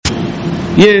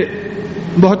یہ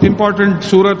بہت امپورٹنٹ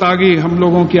صورت آ گئی ہم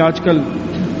لوگوں کی آج کل،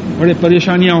 بڑے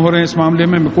پریشانیاں ہو رہے ہیں اس معاملے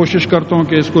میں کوشش کرتا ہوں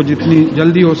کہ اس کو جتنی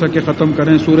جلدی ہو سکے ختم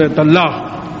کریں. سورہ طلاق.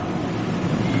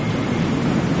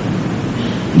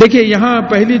 دیکھیے یہاں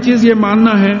پہلی چیز یہ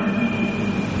ماننا ہے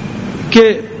کہ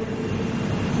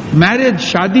میرج،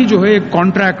 شادی جو ہے ایک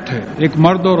کانٹریکٹ ہے، ایک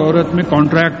مرد اور عورت میں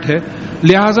کانٹریکٹ ہے،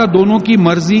 لہذا دونوں کی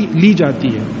مرضی لی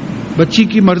جاتی ہے. بچی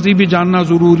کی مرضی بھی جاننا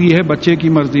ضروری ہے، بچے کی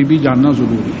مرضی بھی جاننا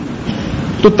ضروری ہے.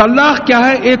 تو طلاق کیا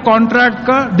ہے؟ ایک کانٹریکٹ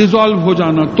کا ڈیزالو ہو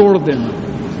جانا، توڑ دینا.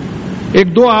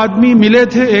 ایک دو آدمی ملے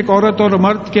تھے، ایک عورت اور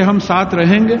مرد، کہ ہم ساتھ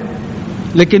رہیں گے،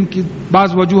 لیکن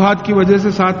بعض وجوہات کی وجہ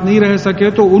سے ساتھ نہیں رہ سکے،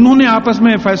 تو انہوں نے آپس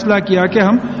میں فیصلہ کیا کہ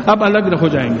ہم اب الگ ہو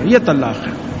جائیں گے. یہ طلاق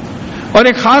ہے. اور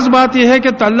ایک خاص بات یہ ہے کہ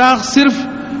طلاق صرف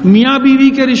میاں بیوی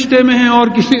کے رشتے میں ہے اور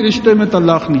کسی رشتے میں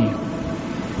طلاق نہیں ہے.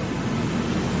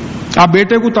 آپ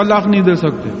بیٹے کو طلاق نہیں دے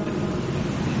سکتے،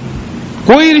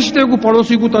 کوئی رشتے کو،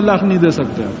 پڑوسی کو طلاق نہیں دے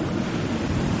سکتے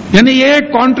آپ. یعنی یہ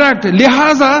ایک کانٹریکٹ ہے،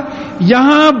 لہذا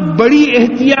یہاں بڑی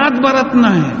احتیاط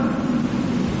برتنا ہے.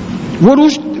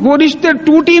 وہ رشتے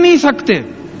ٹوٹ ہی نہیں سکتے.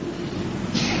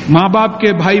 ماں باپ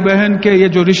کے، بھائی بہن کے یہ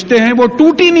جو رشتے ہیں وہ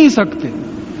ٹوٹ ہی نہیں سکتے،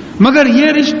 مگر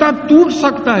یہ رشتہ ٹوٹ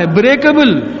سکتا ہے.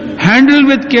 بریکیبل، ہینڈل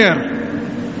وتھ کیئر،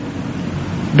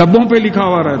 ڈبوں پہ لکھا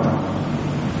ہوا رہتا.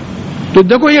 تو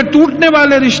دیکھو یہ ٹوٹنے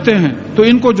والے رشتے ہیں، تو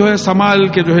ان کو جو ہے سنبھال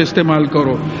کے جو ہے استعمال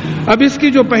کرو. اب اس کی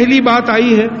جو پہلی بات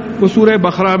آئی ہے وہ سورہ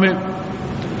بقرہ میں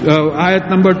آیت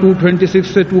نمبر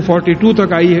 226 سے 242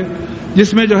 تک آئی ہے،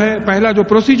 جس میں جو ہے پہلا جو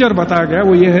پروسیجر بتایا گیا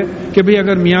وہ یہ ہے کہ بھئی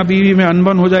اگر میاں بیوی میں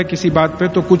انبن ہو جائے کسی بات پہ،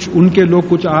 تو کچھ ان کے لوگ،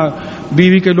 کچھ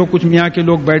بیوی کے لوگ، کچھ میاں کے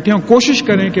لوگ بیٹھے اور کوشش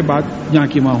کریں کہ بات یہاں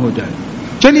کی وہاں ہو جائے.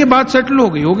 چلیے بات سیٹل ہو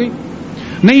گئی،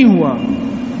 نہیں ہوا،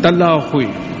 طلاق ہوئی.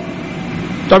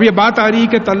 تو اب یہ بات آ رہی ہے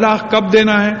کہ طلاق کب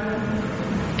دینا ہے؟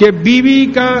 کہ بیوی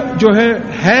کا جو ہے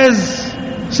حیض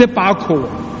سے پاک ہو،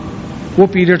 وہ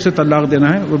پیریڈ سے طلاق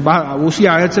دینا ہے. اسی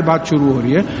آیت سے بات شروع ہو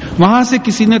رہی ہے. وہاں سے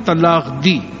کسی نے طلاق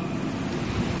دی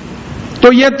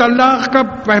تو یہ طلاق کا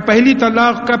پہلی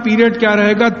طلاق کا پیریڈ کیا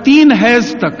رہے گا؟ 3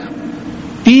 حیض تک،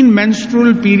 3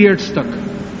 مینسٹرول پیریڈز تک.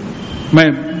 میں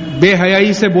بے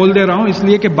حیائی سے بول دے رہا ہوں اس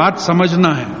لیے کہ بات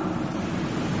سمجھنا ہے.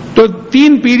 تو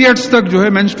 3 پیریڈز تک جو ہے،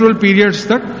 مینسٹرول پیریڈز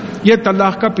تک یہ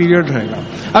طلاق کا پیریڈ رہے گا.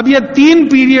 اب یہ 3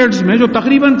 پیریڈز میں جو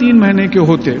تقریباً 3 مہینے کے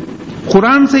ہوتے،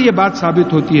 قرآن سے یہ بات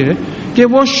ثابت ہوتی ہے کہ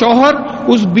وہ شوہر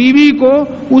اس بیوی کو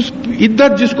اس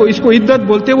عدت، اس کو عدت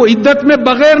بولتے، وہ عدت میں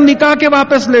بغیر نکاح کے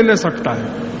واپس لے سکتا ہے.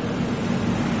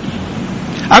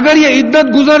 اگر یہ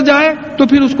عدت گزر جائے تو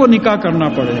پھر اس کو نکاح کرنا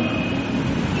پڑے گا.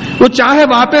 وہ چاہے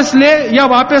واپس لے یا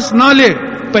واپس نہ لے،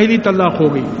 پہلی طلاق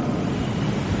ہو گئی.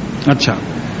 اچھا،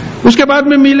 اس کے بعد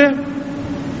میں ملے،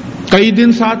 کئی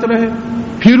دن ساتھ رہے،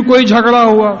 پھر کوئی جھگڑا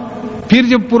ہوا، پھر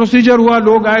جب پروسیجر ہوا،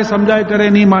 لوگ آئے، سمجھائے، کرے،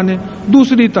 نہیں مانے،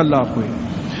 دوسری طلاق ہوئی.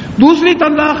 دوسری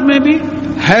طلاق میں بھی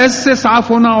حیض سے صاف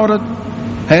ہونا،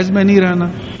 عورت حیض میں نہیں رہنا،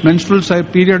 مینسٹرول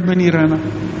پیریڈ میں نہیں رہنا.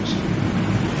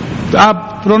 تو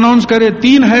آپ پروناؤنس کریں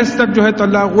 3 حیض تک جو ہے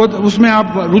طلاق، اس میں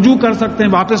آپ رجوع کر سکتے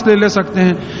ہیں، واپس لے سکتے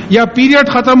ہیں، یا پیریڈ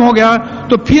ختم ہو گیا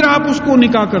تو پھر آپ اس کو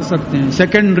نکاح کر سکتے ہیں،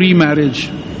 سیکنڈ ری میرج.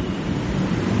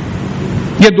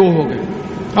 یہ 2 ہو گئے،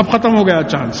 اب ختم ہو گیا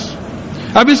چانس.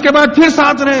 اب اس کے بعد پھر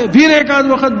ساتھ رہے، پھر ایک آدھ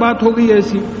وقت بات ہو گئی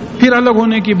ایسی، پھر الگ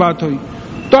ہونے کی بات ہوئی.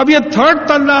 تو اب یہ 3rd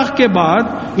طلاق کے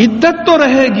بعد عدت تو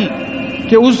رہے گی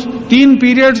کہ اس 3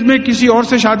 پیریڈز میں کسی اور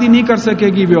سے شادی نہیں کر سکے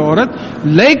گی وہ عورت،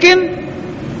 لیکن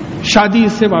شادی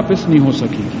اس سے واپس نہیں ہو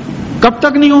سکے گی. کب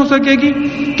تک نہیں ہو سکے گی؟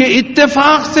 کہ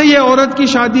اتفاق سے یہ عورت کی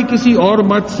شادی کسی اور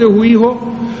مرد سے ہوئی ہو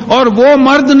اور وہ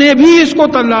مرد نے بھی اس کو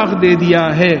طلاق دے دیا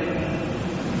ہے.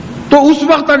 تو اس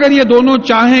وقت اگر یہ دونوں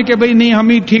چاہیں کہ بھئی نہیں ہم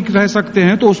ہی ٹھیک رہ سکتے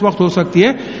ہیں تو اس وقت ہو سکتی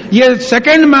ہے. یہ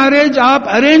سیکنڈ میرج آپ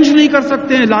ارینج نہیں کر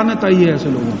سکتے ہیں، لعنت آئی ہے ایسے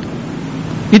لوگوں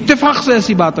کی. اتفاق سے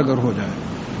ایسی بات اگر ہو جائے،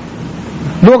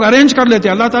 لوگ ارینج کر لیتے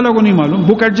ہیں، اللہ تعالیٰ کو نہیں معلوم،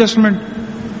 بک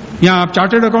ایڈجسٹمنٹ، یا آپ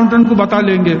چارٹرڈ اکاؤنٹنٹ کو بتا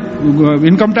لیں گے،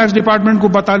 انکم ٹیکس ڈپارٹمنٹ کو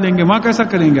بتا لیں گے، وہاں کیسا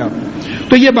کریں گے آپ.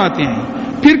 تو یہ باتیں ہیں.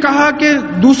 پھر کہا کہ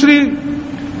دوسری،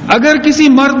 اگر کسی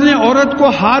مرد نے عورت کو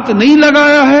ہاتھ نہیں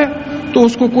لگایا ہے تو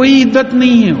اس کو کوئی عدت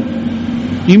نہیں ہے،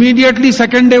 امیڈیٹلی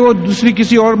سیکنڈ ڈے وہ دوسری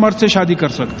کسی اور مرد سے شادی کر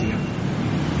سکتی ہے،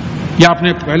 یا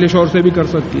اپنے پہلے شوہر سے بھی کر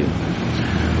سکتی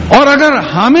ہے. اور اگر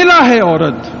حاملہ ہے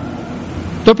عورت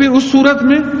تو پھر اس صورت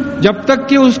میں جب تک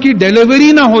کہ اس کی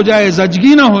ڈیلیوری نہ ہو جائے،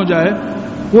 زچگی نہ ہو جائے،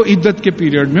 وہ عدت کے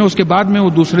پیریڈ میں، اس کے بعد میں وہ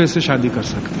دوسرے سے شادی کر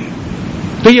سکتی ہے.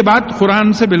 تو یہ بات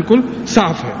قرآن سے بالکل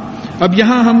صاف ہے. اب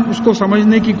یہاں ہم اس کو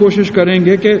سمجھنے کی کوشش کریں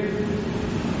گے کہ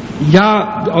یا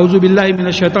اعوذ باللہ من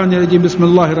الشیطان الرجیم، بسم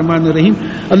اللہ الرحمن الرحیم،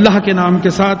 اللہ کے نام کے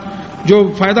ساتھ جو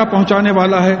فائدہ پہنچانے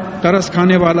والا ہے، ترس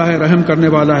کھانے والا ہے، رحم کرنے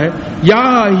والا ہے. یا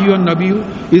ایھا النبی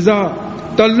اذا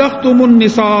طلقتم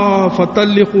النساء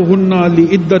فطلقوهن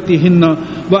لعدتهن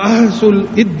واحصوا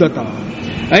العدۃ.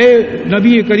 اے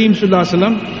نبی کریم صلی اللہ علیہ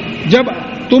وسلم، جب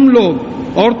تم لوگ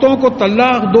عورتوں کو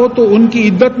طلاق دو تو ان کی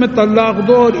عدت میں طلاق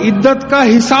دو اور عدت کا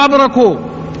حساب رکھو.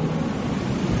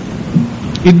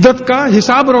 عدت کا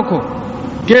حساب رکھو.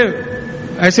 کہ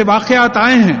ایسے واقعات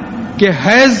آئے ہیں کہ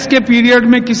حیض کے پیریڈ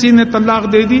میں کسی نے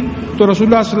طلاق دے دی تو رسول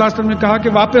اللہ صلی اللہ علیہ وسلم نے کہا کہ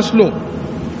واپس لو،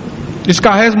 اس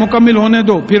کا حیض مکمل ہونے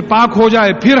دو، پھر پاک ہو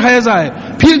جائے، پھر حیض آئے،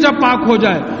 پھر جب پاک ہو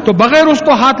جائے تو بغیر اس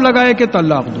کو ہاتھ لگائے کہ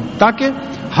طلاق دو، تاکہ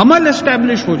حمل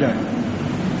اسٹیبلش ہو جائے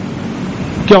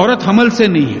کہ عورت حمل سے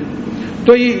نہیں ہے.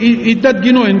 تو یہ عدت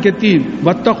گنو ان کے 3.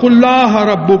 واتقوا اللہ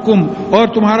ربکم، اور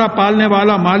تمہارا پالنے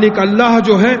والا مالک اللہ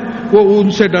جو ہے وہ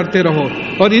ان سے ڈرتے رہو.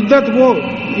 اور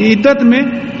عدت میں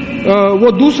وہ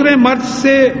دوسرے مرد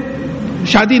سے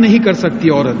شادی نہیں کر سکتی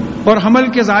عورت، اور حمل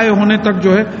کے ضائع ہونے تک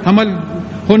جو ہے، حمل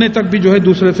ہونے تک بھی جو ہے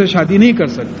دوسرے سے شادی نہیں کر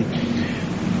سکتی.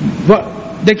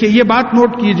 دیکھیے یہ بات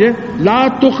نوٹ کیجئے، لا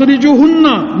تخرجوہن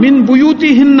من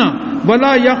بیوتہن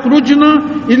ولا یخرجن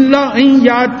الا ان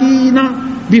یاتین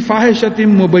بفاحشۃ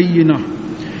مبینہ.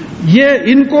 یہ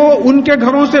ان کو ان کے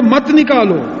گھروں سے مت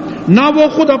نکالو، نہ وہ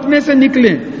خود اپنے سے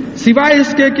نکلیں سوائے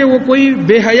اس کے کہ وہ کوئی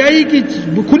بے حیائی کی،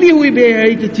 کھلی ہوئی بے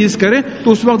حیائی کی چیز کرے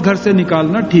تو اس وقت گھر سے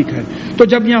نکالنا ٹھیک ہے. تو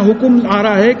جب یہاں حکم آ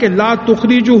رہا ہے کہ لا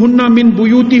تخرجوہن من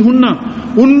بیوتہن،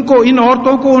 ان کو، ان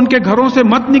عورتوں کو ان کے گھروں سے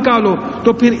مت نکالو،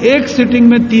 تو پھر ایک سٹنگ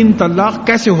میں 3 طلاق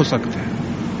کیسے ہو سکتے ہیں؟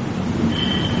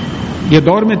 یہ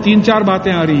دور میں 3-4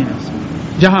 باتیں آ رہی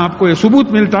ہیں جہاں آپ کو یہ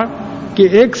ثبوت ملتا کہ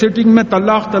ایک سٹنگ میں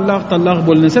طلاق طلاق طلاق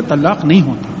بولنے سے طلاق نہیں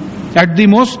ہوتا. ایٹ دی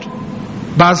موسٹ،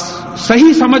 بس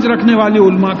صحیح سمجھ رکھنے والے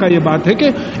علماء کا یہ بات ہے کہ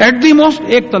ایٹ دی موسٹ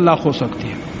ایک طلاق ہو سکتی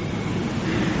ہے.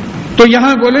 تو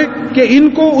یہاں بولے کہ ان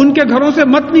کو ان کے گھروں سے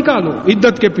مت نکالو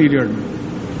عدت کے پیریڈ میں،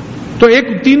 تو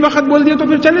 3 وقت بول دیا تو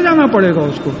پھر چلے جانا پڑے گا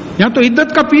اس کو. یہاں تو عدت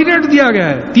کا پیریڈ دیا گیا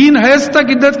ہے، 3 حیض تک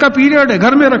عدت کا پیریڈ ہے،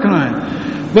 گھر میں رکھنا ہے.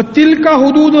 وَتِلْكَ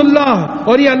حُدُودُ اللَّهِ،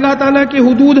 اور یہ اللہ تعالیٰ کی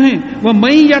حدود ہیں.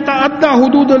 وَمَن يَتَعَدَّ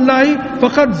حُدُودَ اللَّهِ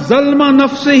فَقَدْ ظَلَمَ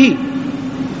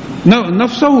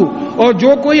نَفْسَهُ، اور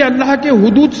جو کوئی اللہ کے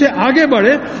حدود سے آگے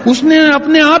بڑھے اس نے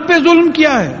اپنے آپ پہ ظلم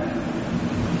کیا ہے.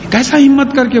 کیسا ہمت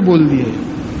کر کے بول دیے،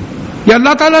 یہ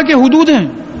اللہ تعالیٰ کے حدود ہیں.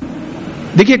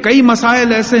 دیکھیے کئی مسائل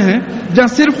ایسے ہیں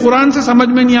جہاں صرف قرآن سے سمجھ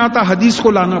میں نہیں آتا، حدیث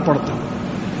کو لانا پڑتا.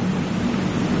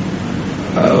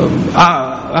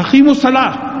 اقیموا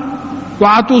الصلاۃ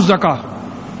وآتوا الزکاۃ،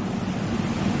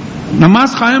 نماز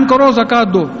قائم کرو زکات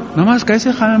دو. نماز کیسے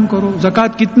قائم کرو،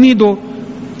 زکات کتنی دو،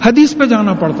 حدیث پہ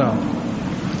جانا پڑتا.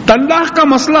 طلاق کا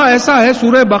مسئلہ ایسا ہے،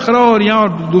 سورہ بقرہ اور یہاں اور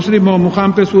دوسری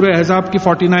مقام پہ سورہ احزاب کی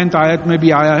 49 آیت میں بھی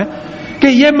آیا ہے کہ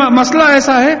یہ مسئلہ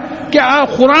ایسا ہے کہ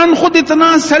قرآن خود اتنا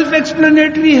سیلف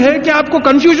ایکسپلینیٹری ہے کہ آپ کو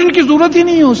کنفیوژن کی ضرورت ہی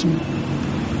نہیں ہے اس میں.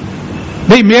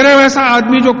 بھئی میرے ویسا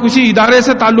آدمی جو کسی ادارے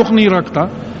سے تعلق نہیں رکھتا،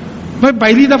 بھئی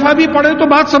پہلی دفعہ بھی پڑھے تو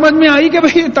بات سمجھ میں آئی کہ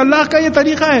بھئی طلاق کا یہ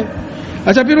طریقہ ہے.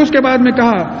 اچھا پھر اس کے بعد میں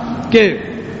کہا کہ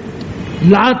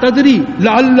لا تدری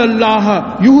لعل اللہ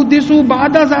یحدث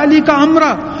بعد ذلک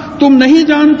امرا، تم نہیں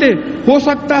جانتے، ہو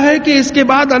سکتا ہے کہ اس کے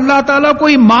بعد اللہ تعالیٰ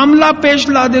کوئی معاملہ پیش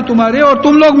لا دے تمہارے اور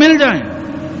تم لوگ مل جائیں.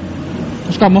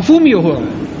 اس کا مفہوم یہ ہو رہا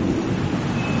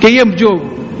ہے کہ یہ جو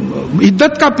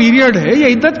عدت کا پیریڈ ہے، یہ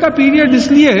عدت کا پیریڈ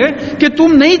اس لیے ہے کہ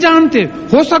تم نہیں جانتے،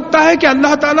 ہو سکتا ہے کہ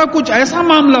اللہ تعالیٰ کچھ ایسا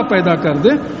معاملہ پیدا کر دے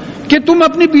کہ تم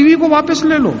اپنی بیوی کو واپس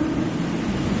لے لو.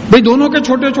 بھئی دونوں کے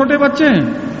چھوٹے چھوٹے بچے ہیں،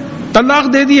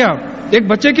 طلاق دے دیا، ایک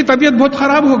بچے کی طبیعت بہت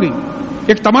خراب ہو گئی،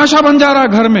 ایک تماشا بن جا رہا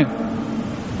گھر میں،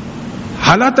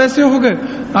 حالات ایسے ہو گئے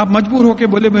آپ مجبور ہو کے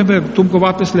بولے میں تم کو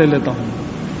واپس لے لیتا ہوں.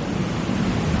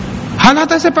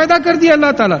 حالات ایسے پیدا کر دیا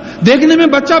اللہ تعالیٰ. دیکھنے میں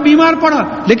بچہ بیمار پڑا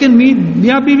لیکن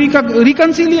میاں بیوی کا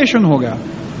ریکنسیلیشن ہو گیا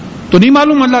تو نہیں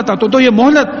معلوم اللہ تعالیٰ تو یہ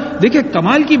مہلت. دیکھیں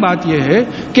کمال کی بات یہ ہے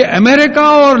کہ امریکہ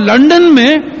اور لنڈن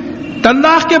میں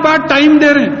طلاق کے بعد ٹائم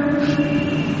دے رہے ہیں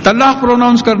طلاق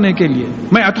پروناؤنس کرنے کے لیے.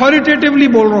 میں اتھارٹیٹیولی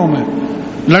بول رہا ہوں. میں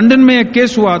لنڈن میں ایک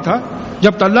کیس ہوا تھا،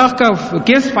 جب طلاق کا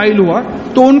کیس فائل ہوا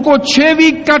تو ان کو 6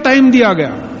 ویک کا ٹائم دیا گیا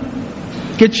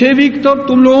کہ 6 ویک تو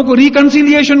تم لوگوں کو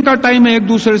ریکنسیلیشن کا ٹائم ہے ایک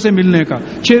دوسرے سے ملنے کا.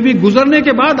 6 ویک گزرنے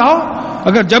کے بعد آؤ،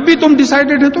 اگر جب بھی تم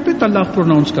ڈیسائیڈڈ ہے تو پھر طلاق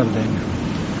پروناؤنس کر دیں گے.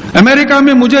 امریکہ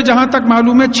میں مجھے جہاں تک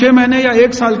معلوم ہے 6 مہینے یا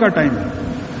 1 سال کا ٹائم ہے.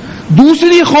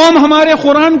 دوسری قوم ہمارے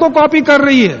قرآن کو کاپی کر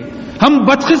رہی ہے، ہم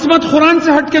بدقسمت قرآن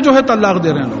سے ہٹ کے جو ہے طلاق دے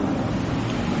رہے ہیں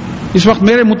لوگ. اس وقت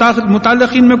میرے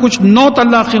متعلقین میں کچھ 9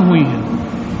 طلاقیں ہوئی ہیں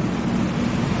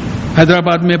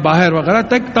حیدرآباد میں، باہر وغیرہ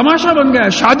تک تماشا بن گیا ہے،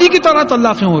 شادی کی طرح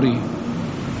طلاقیں ہو رہی ہیں.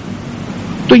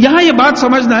 تو یہاں یہ بات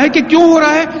سمجھنا ہے کہ کیوں ہو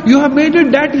رہا ہے. You have made it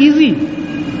that easy,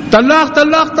 طلاق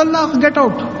طلاق طلاق گیٹ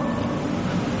آؤٹ.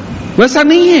 ویسا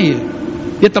نہیں ہے یہ.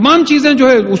 یہ تمام چیزیں جو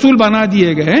ہے اصول بنا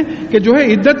دیے گئے ہیں کہ جو ہے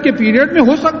عدت کے پیریڈ میں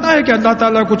ہو سکتا ہے کہ اللہ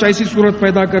تعالیٰ کچھ ایسی صورت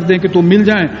پیدا کر دیں کہ تم مل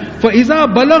جائیں. فَإِذَا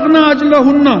بَلَغْنَا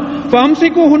أَجْلَهُنَّ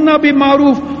فَأَمْسِكُوهُنَّ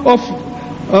بِالمَّعْرُوفِ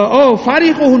اور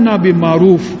فارقوهن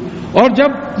بالمعروف. اور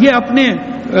جب یہ اپنے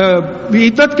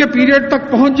عدت کے پیریڈ تک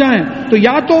پہنچ جائیں تو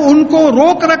یا تو ان کو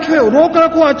روک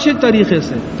رکھو اچھے طریقے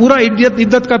سے, پورا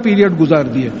عدت کا پیریڈ گزار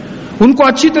دیے, ان کو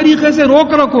اچھی طریقے سے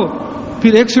روک رکھو.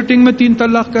 پھر ایک سٹنگ میں 3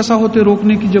 طلاق کیسا ہوتے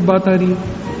روکنے کی جب بات آ رہی ہے؟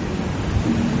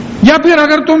 یا پھر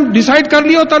اگر تم ڈیسائیڈ کر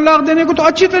لیو طلاق دینے کو تو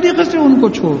اچھی طریقے سے ان کو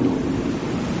چھوڑ دو.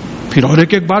 پھر اور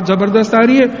ایک بات زبردست آ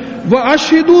رہی ہے,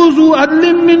 وَأَشْهِدُوا ذُو عَدْلٍ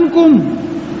مِّنْكُمْ,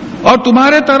 اور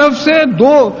تمہارے طرف سے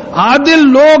 2 عادل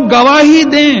لوگ گواہی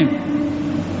دیں,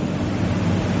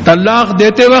 طلاق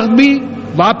دیتے وقت بھی,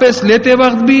 واپس لیتے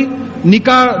وقت بھی,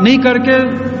 نکاح نہیں کر کے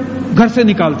گھر سے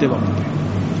نکالتے وقت بھی.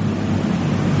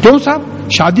 کیوں صاحب؟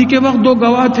 شادی کے وقت 2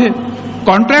 گواہ تھے,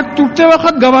 کانٹریکٹ ٹوٹتے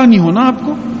وقت گواہ نہیں ہونا آپ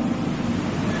کو.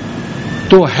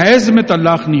 تو حیض میں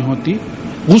طلاق نہیں ہوتی,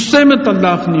 غصے میں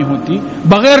طلاق نہیں ہوتی,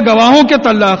 بغیر گواہوں کے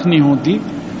طلاق نہیں ہوتی.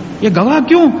 یہ گواہ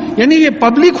کیوں؟ یعنی یہ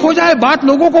پبلک ہو جائے, بات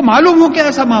لوگوں کو معلوم ہو کہ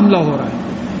ایسا معاملہ ہو رہا ہے.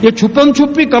 یہ چھپن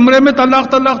چھپی کمرے میں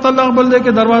طلاق بول دے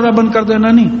کے دروازہ بند کر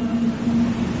دینا نہیں.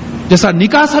 جیسا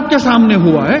نکاح سب کے سامنے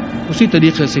ہوا ہے اسی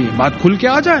طریقے سے یہ بات کھل کے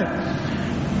آ جائے.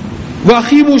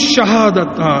 وَأَقِیمُوا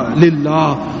الشَّهَادَةَ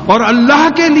لِلَّهِ, اور اللہ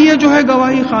کے لیے جو ہے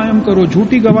گواہی قائم کرو,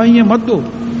 جھوٹی گواہیاں مت دو.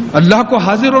 اللہ کو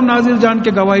حاضر و ناظر جان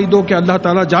کے گواہی دو کہ اللہ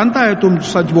تعالیٰ جانتا ہے تم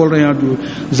سچ بول رہے ہیں.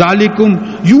 ذالکم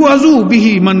یوعظ بہ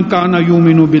من کان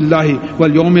یؤمن باللہ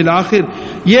والیوم الآخر,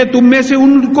 یہ تم میں سے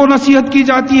ان کو نصیحت کی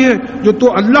جاتی ہے جو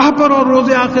تو اللہ پر اور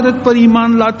روز آخرت پر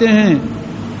ایمان لاتے ہیں,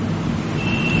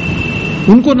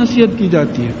 ان کو نصیحت کی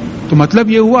جاتی ہے. تو مطلب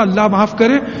یہ ہوا, اللہ معاف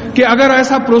کرے, کہ اگر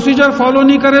ایسا پروسیجر فالو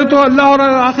نہیں کرے تو اللہ اور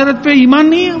آخرت پہ ایمان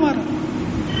نہیں ہے ہمارا.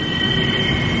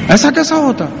 ایسا کیسا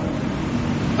ہوتا؟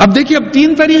 اب دیکھیے, اب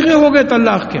 3 طریقے ہو گئے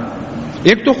طلاق کے.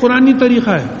 ایک تو قرآنی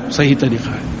طریقہ ہے, صحیح طریقہ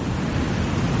ہے.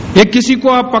 ایک کسی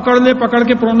کو آپ پکڑ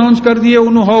کے پروناؤنس کر دیے,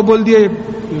 انہوں ہو بول دیے,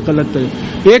 یہ غلط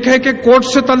طریقہ. ایک ہے کہ کورٹ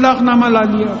سے طلاق نامہ لا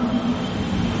لیا,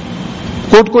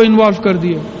 کورٹ کو انوالو کر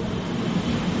دیا.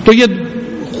 تو یہ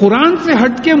قرآن سے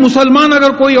ہٹ کے مسلمان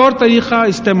اگر کوئی اور طریقہ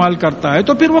استعمال کرتا ہے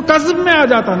تو پھر وہ کذب میں آ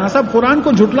جاتا نا, سب قرآن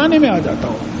کو جھٹلانے میں آ جاتا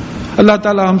ہو. اللہ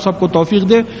تعالی ہم سب کو توفیق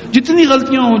دے. جتنی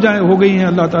غلطیاں ہو گئی ہیں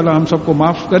اللہ تعالی ہم سب کو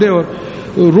معاف کرے اور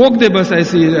روک دے. بس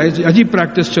ایسی عجیب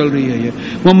پریکٹس چل رہی ہے یہ.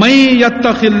 وَمَن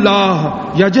يَتَّقِ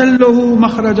اللَّهَ يَجْعَل لَّهُ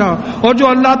مَخْرَجًا, اور جو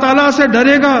اللہ تعالیٰ سے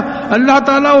ڈرے گا اللہ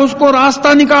تعالیٰ اس کو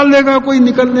راستہ نکال دے گا کوئی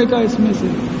نکلنے کا اس میں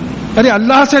سے. ارے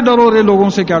اللہ سے ڈرو رے, لوگوں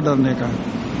سے کیا ڈرنے کا.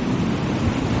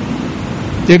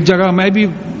 ایک جگہ میں بھی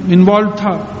انوالو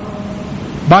تھا,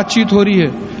 بات چیت ہو رہی ہے,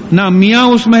 نہ میاں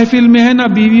اس محفل میں ہے نہ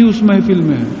بیوی اس محفل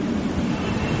میں ہے.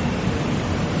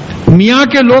 میاں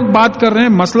کے لوگ بات کر رہے ہیں,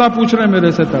 مسئلہ پوچھ رہے ہیں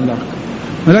میرے سے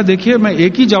طلاق. میرا دیکھیے میں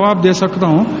ایک ہی جواب دے سکتا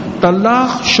ہوں,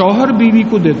 طلاق شوہر بیوی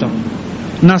کو دیتا,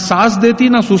 نہ ساس دیتی,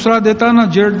 نہ سسرا دیتا, نہ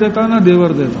جیٹ دیتا, نہ دیور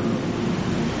دیتا.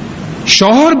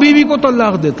 شوہر بیوی کو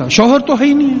طلاق دیتا, شوہر تو ہے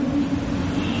ہی نہیں ہے.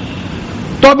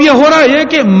 تو اب یہ ہو رہا ہے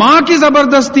کہ ماں کی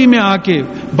زبردستی میں آ کے,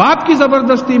 باپ کی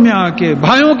زبردستی میں آ کے,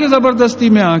 بھائیوں کی زبردستی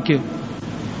میں آ کے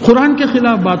قرآن کے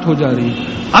خلاف بات ہو جا رہی ہے.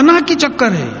 انا کی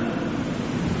چکر ہے.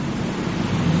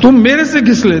 تم میرے سے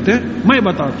گھس لیتے میں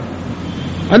بتاتا ہوں,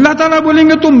 اللہ تعالیٰ بولیں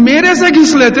گے تم میرے سے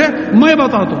گھس لیتے میں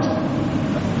بتاتا ہوں.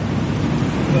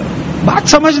 بات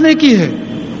سمجھنے کی ہے.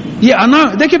 یہ انا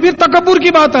دیکھیں پھر تکبر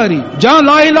کی بات آ رہی, جہاں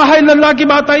لا الہ الا اللہ کی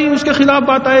بات آئی اس کے خلاف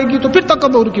بات آئے گی تو پھر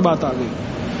تکبر کی بات آ گئی.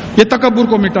 یہ تکبر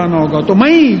کو مٹانا ہوگا. تو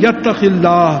میں یتق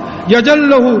اللہ یجعل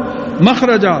لہ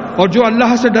مخرجا, اور جو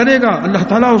اللہ سے ڈرے گا اللہ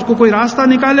تعالیٰ اس کو کوئی راستہ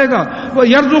نکالے گا.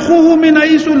 وَيَرْزُقُهُ مِنْ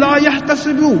حَيْثُ لَا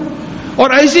يَحْتَسِبُ, اور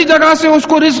ایسی جگہ سے اس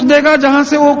کو رزق دے گا جہاں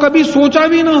سے وہ کبھی سوچا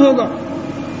بھی نہ ہوگا.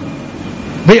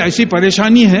 بھئی ایسی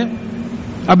پریشانی ہے,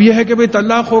 اب یہ ہے کہ بھئی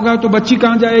طلاق ہوگا تو بچی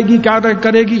کہاں جائے گی, کیا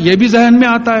کرے گی, یہ بھی ذہن میں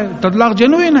آتا ہے. طلاق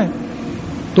جنوین ہے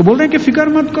تو بول رہے ہیں کہ فکر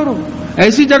مت کرو,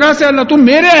 ایسی جگہ سے اللہ, تم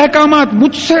میرے احکامات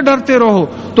مجھ سے ڈرتے رہو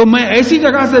تو میں ایسی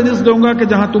جگہ سے رزق دوں گا کہ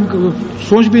جہاں تم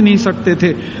سوچ بھی نہیں سکتے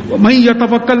تھے. میں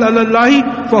یتوکل علی اللہ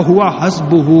فہو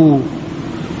حسبہ,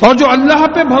 اور جو اللہ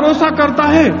پہ بھروسہ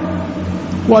کرتا ہے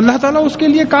وہ اللہ تعالیٰ اس کے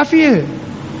لیے کافی ہے.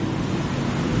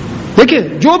 دیکھیں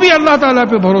جو بھی اللہ تعالیٰ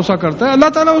پہ بھروسہ کرتا ہے اللہ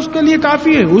تعالیٰ اس کے لیے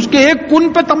کافی ہے. اس کے ایک کن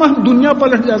پہ تمام دنیا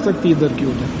پلٹ جا سکتی ہے ادھر کی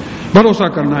ادھر. بھروسہ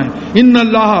کرنا ہے. ان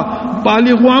اللہ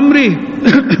بالغ امری,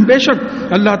 بے شک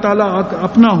اللہ تعالیٰ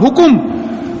اپنا حکم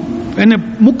یعنی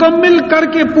مکمل کر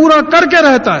کے پورا کر کے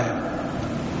رہتا ہے.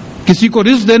 کسی کو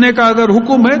رزق دینے کا اگر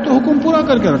حکم ہے تو حکم پورا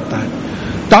کر کے رکھتا ہے,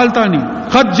 ٹالتا نہیں.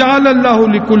 قد جعل اللہ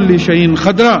لکل شیء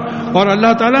قدرا, اور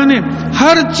اللہ تعالیٰ نے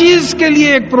ہر چیز کے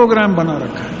لیے ایک پروگرام بنا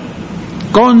رکھا ہے.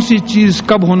 کون سی چیز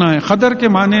کب ہونا ہے. قدر کے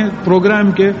معنی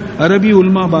پروگرام کے عربی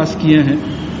علماء باز کیے ہیں.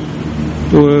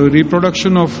 تو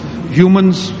reproduction of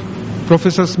humans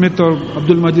professor Smith اور عبد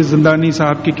المجید زندانی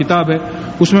صاحب کی کتاب ہے,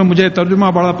 اس میں مجھے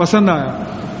ترجمہ بڑا پسند آیا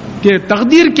کہ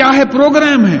تقدیر کیا ہے,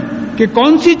 پروگرام ہے کہ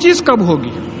کون سی چیز کب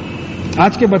ہوگی.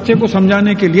 آج کے بچے کو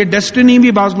سمجھانے کے لیے ڈیسٹنی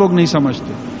بھی بعض لوگ نہیں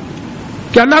سمجھتے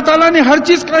کہ اللہ تعالیٰ نے ہر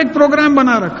چیز کا ایک پروگرام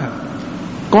بنا رکھا ہے,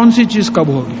 کون سی چیز کب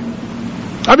ہوگی.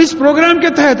 اب اس پروگرام کے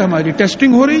تحت ہماری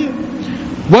ٹیسٹنگ ہو رہی ہے.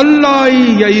 واللائي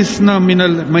یئسن من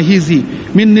المحیض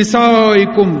من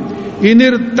نسائکم ان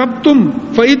ارتبتم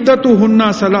فعدتہن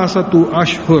ثلاثۃ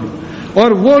اشہر.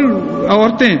 اور وہ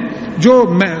عورتیں جو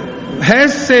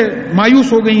حیض سے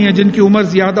مایوس ہو گئی ہیں, جن کی عمر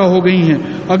زیادہ ہو گئی ہیں,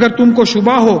 اگر تم کو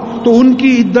شبہ ہو تو ان کی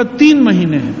عدت 3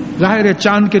 مہینے ہے. ظاہر ہے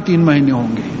چاند کے 3 مہینے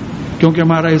ہوں گے کیونکہ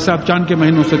ہمارا حساب چاند کے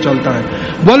مہینوں سے چلتا ہے.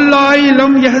 واللائي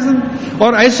لم یحضن,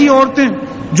 اور ایسی عورتیں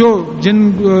جو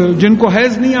جن کو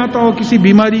حیض نہیں آتا ہو, کسی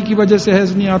بیماری کی وجہ سے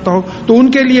حیض نہیں آتا ہو, تو ان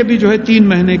کے لیے بھی جو ہے 3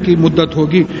 مہینے کی مدت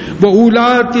ہوگی.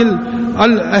 وَأُولَاتِ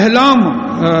الْأَحْلَامِ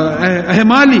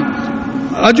احمالی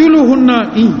اجلہن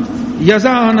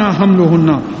یضعن حملہن,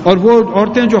 اور وہ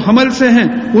عورتیں جو حمل سے ہیں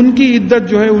ان کی عدت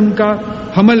جو ہے ان کا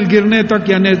حمل گرنے تک,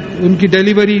 یعنی ان کی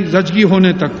ڈیلیوری زچگی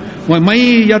ہونے تک. وَمَن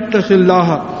یتق اللہ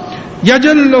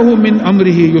یجعل لہ من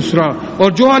امرہ یسرا,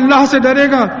 اور جو اللہ سے ڈرے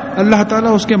گا اللہ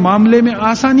تعالیٰ اس کے معاملے میں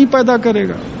آسانی پیدا کرے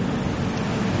گا.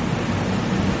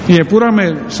 یہ پورا میں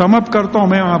سم اپ کرتا ہوں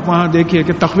میں, آپ وہاں دیکھیے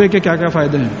کہ تقوی کے کیا کیا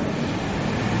فائدے ہیں.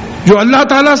 جو اللہ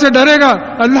تعالیٰ سے ڈرے گا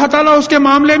اللہ تعالیٰ اس کے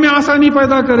معاملے میں آسانی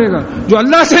پیدا کرے گا. جو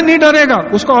اللہ سے نہیں ڈرے گا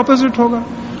اس کا اپوزٹ ہوگا,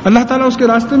 اللہ تعالیٰ اس کے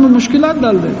راستے میں مشکلات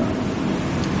ڈال دے گا.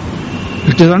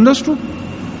 It is understood.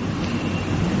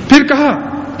 پھر کہا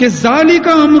کہ ذالک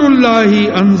امر اللہ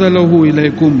انزلہ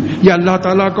الیکم, یہ اللہ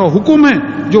تعالیٰ کا حکم ہے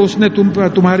جو اس نے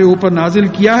تمہارے اوپر نازل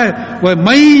کیا ہے.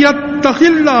 وَمَن یتق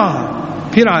اللہ,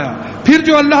 پھر آیا, پھر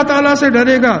جو اللہ تعالیٰ سے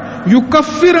ڈرے گا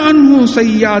یکفر عنہ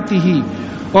سیئاتہ,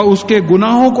 اور اس کے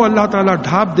گناہوں کو اللہ تعالیٰ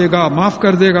ڈھانپ دے گا, معاف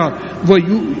کر دے گا. وہ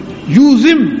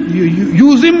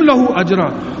یوزم لہ اجرا,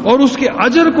 اور اس کے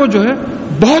اجر کو جو ہے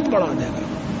بہت بڑھا دے گا,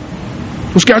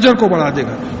 اس کے اجر کو بڑھا دے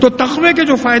گا. تو تقوی کے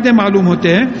جو فائدے معلوم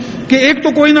ہوتے ہیں کہ ایک تو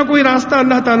کوئی نہ کوئی راستہ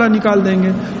اللہ تعالیٰ نکال دیں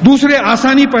گے, دوسرے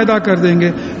آسانی پیدا کر دیں گے,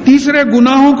 تیسرے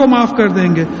گناہوں کو معاف کر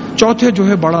دیں گے, چوتھے جو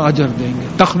ہے بڑا اجر دیں گے.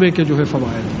 تقوی کے جو ہے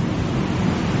فوائد.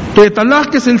 تو یہ طلاق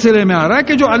کے سلسلے میں آ رہا ہے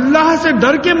کہ جو اللہ سے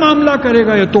ڈر کے معاملہ کرے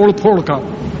گا یہ توڑ پھوڑ کا.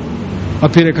 اور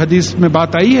پھر ایک حدیث میں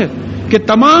بات آئی ہے کہ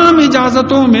تمام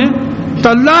اجازتوں میں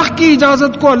طلاق کی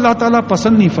اجازت کو اللہ تعالیٰ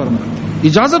پسند نہیں فرماتے.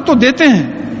 اجازت تو دیتے ہیں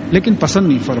لیکن پسند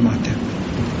نہیں فرماتے.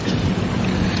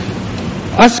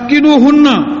 اسکنوہن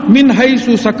من حیث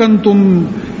سکنتم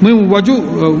من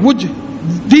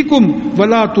وجدکم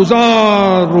ولا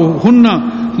تضاروہن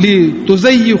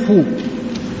لتضیقوا,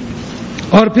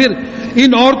 اور پھر ان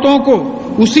عورتوں کو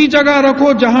اسی جگہ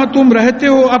رکھو جہاں تم رہتے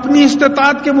ہو اپنی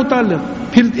استطاعت کے متعلق.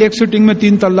 پھر ایک سٹنگ میں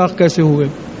 3 طلاق کیسے ہوئے,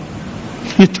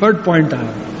 یہ 3rd پوائنٹ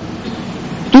آیا.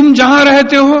 تم جہاں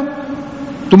رہتے ہو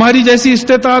تمہاری جیسی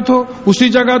استطاعت ہو اسی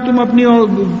جگہ تم اپنی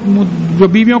جو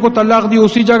بیویوں کو طلاق دی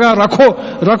اسی جگہ رکھو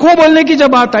بولنے کی جب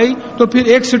بات آئی تو پھر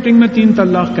ایک سٹنگ میں 3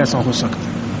 طلاق کیسا ہو سکتا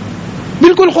ہے.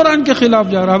 بالکل قرآن کے خلاف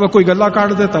جا رہا ہے. کوئی گلا کاٹ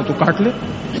دیتا تو کاٹ لے,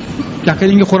 کیا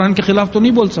کریں گے, قرآن کے خلاف تو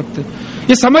نہیں بول سکتے.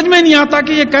 یہ سمجھ میں نہیں آتا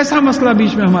کہ یہ کیسا مسئلہ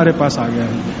بیچ میں ہمارے پاس آ گیا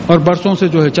ہے اور برسوں سے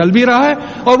جو ہے چل بھی رہا ہے,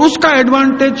 اور اس کا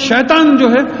ایڈوانٹیج شیطان جو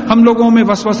ہے ہم لوگوں میں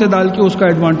وسوسے ڈال کے اس کا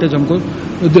ایڈوانٹیج ہم کو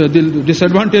ڈس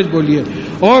ایڈوانٹیج بولیے.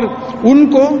 اور ان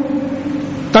کو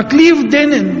تکلیف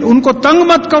دینے, ان کو تنگ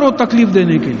مت کرو تکلیف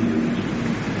دینے کے لیے.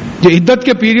 یہ عدت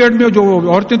کے پیریڈ میں جو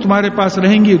عورتیں تمہارے پاس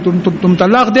رہیں گی, تم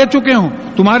طلاق دے چکے ہو,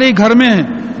 تمہارے ہی گھر میں ہیں,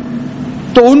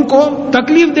 تو ان کو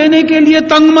تکلیف دینے کے لیے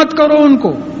تنگ مت کرو ان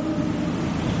کو.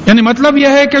 یعنی مطلب یہ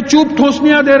ہے کہ چوپ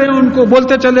ٹھوسنیاں دے رہے ہیں ان کو,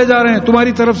 بولتے چلے جا رہے ہیں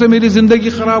تمہاری طرف سے میری زندگی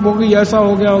خراب ہو گئی, ایسا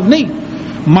ہو گیا. نہیں,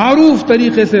 معروف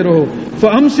طریقے سے رہو.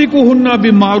 فَأَمْسِكُوهُنَّ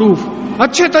بِمَعْرُوف,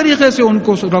 اچھے طریقے سے ان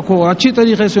کو رکھو, اچھی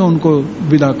طریقے سے ان کو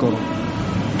ودا کرو.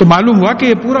 تو معلوم ہوا کہ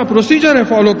یہ پورا پروسیجر ہے,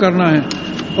 فالو کرنا ہے.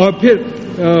 اور پھر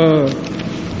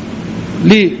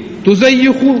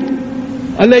تُزَيِّقُوا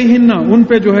عَلَيْهِنَّ, ان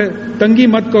پہ جو ہے تنگی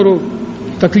مت کرو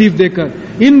تکلیف دے کر.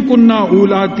 ان کننا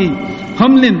اولاتی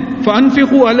حمل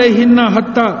فانفقوا علیہن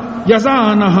حتی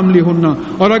یضعن حملہن,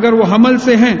 اور اگر وہ حمل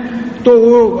سے ہیں تو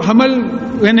وہ حمل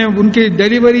یعنی ان کی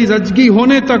ڈیلیوری زچگی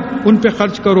ہونے تک ان پہ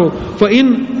خرچ کرو.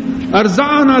 فإن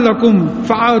ارضعن لکم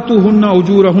فآتوہن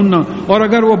اجورہن, اور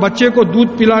اگر وہ بچے کو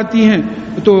دودھ پلاتی ہیں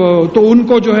تو ان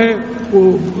کو جو ہے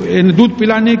دودھ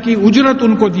پلانے کی اجرت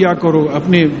ان کو دیا کرو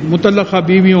اپنے متعلقہ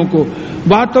بیویوں کو.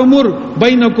 وَأْتَمُرْ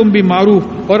بَيْنَكُمْ بِمَعْرُوف,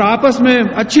 اور آپس میں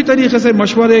اچھی طریقے سے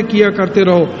مشورے کیا کرتے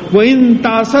رہو. وَإِن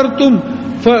تَعْسَرْتُمْ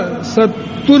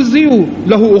فَسَتُرْضِعُ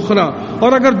لَهُ أُخْرَى,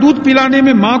 اور اگر دودھ پلانے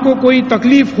میں ماں کو کوئی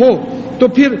تکلیف ہو تو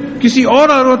پھر کسی اور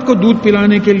عورت کو دودھ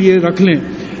پلانے کے لیے رکھ لیں.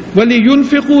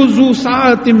 وَلِيُنْفِقُوا ذُو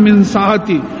سَعَةٍ مِّن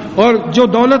سَعَتِهِ، اور جو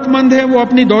دولت مند ہے وہ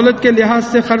اپنی دولت کے لحاظ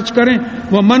سے خرچ کریں.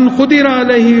 وَمَنْ قُدِرَ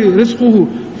عَلَيْهِ رِزْقُهُ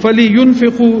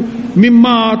فَلْيُنْفِقْ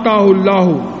مِمَّا آتَاهُ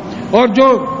اللَّهُ، اور جو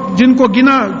جن کو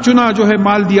گنا چنا جو ہے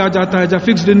مال دیا جاتا ہے، جب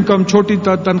فکسڈ انکم چھوٹی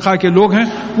تنخواہ کے لوگ ہیں،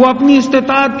 وہ اپنی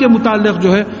استطاعت کے متعلق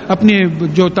جو ہے اپنی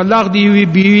جو طلاق دی ہوئی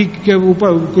بیوی کے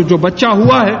اوپر جو بچہ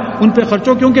ہوا ہے ان پہ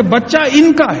خرچو، کیونکہ بچہ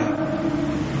ان کا ہے.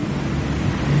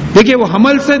 دیکھیے وہ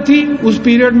حمل سے تھی، اس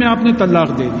پیریڈ میں آپ نے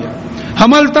طلاق دے دیا.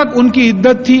 حمل تک ان کی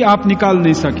عدت تھی، آپ نکال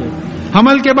نہیں سکے.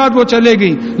 حمل کے بعد وہ چلے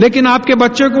گئی، لیکن آپ کے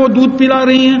بچے کو دودھ پلا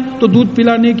رہی ہیں تو دودھ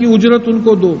پلانے کی اجرت ان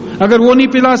کو دو. اگر وہ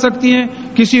نہیں پلا سکتی ہیں،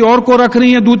 کسی اور کو رکھ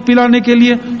رہی ہیں دودھ پلانے کے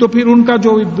لیے، تو پھر ان کا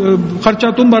جو خرچہ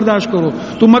تم برداشت کرو.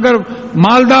 تم اگر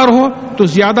مالدار ہو تو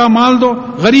زیادہ مال دو،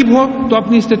 غریب ہو تو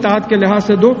اپنی استطاعت کے لحاظ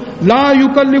سے دو. لا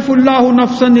یکلف اللہ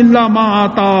نفسا الا ما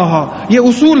آتاہا، یہ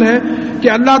اصول ہے کہ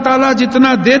اللہ تعالیٰ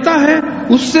جتنا دیتا ہے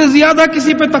اس سے زیادہ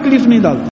کسی پہ تکلیف نہیں ڈالتا.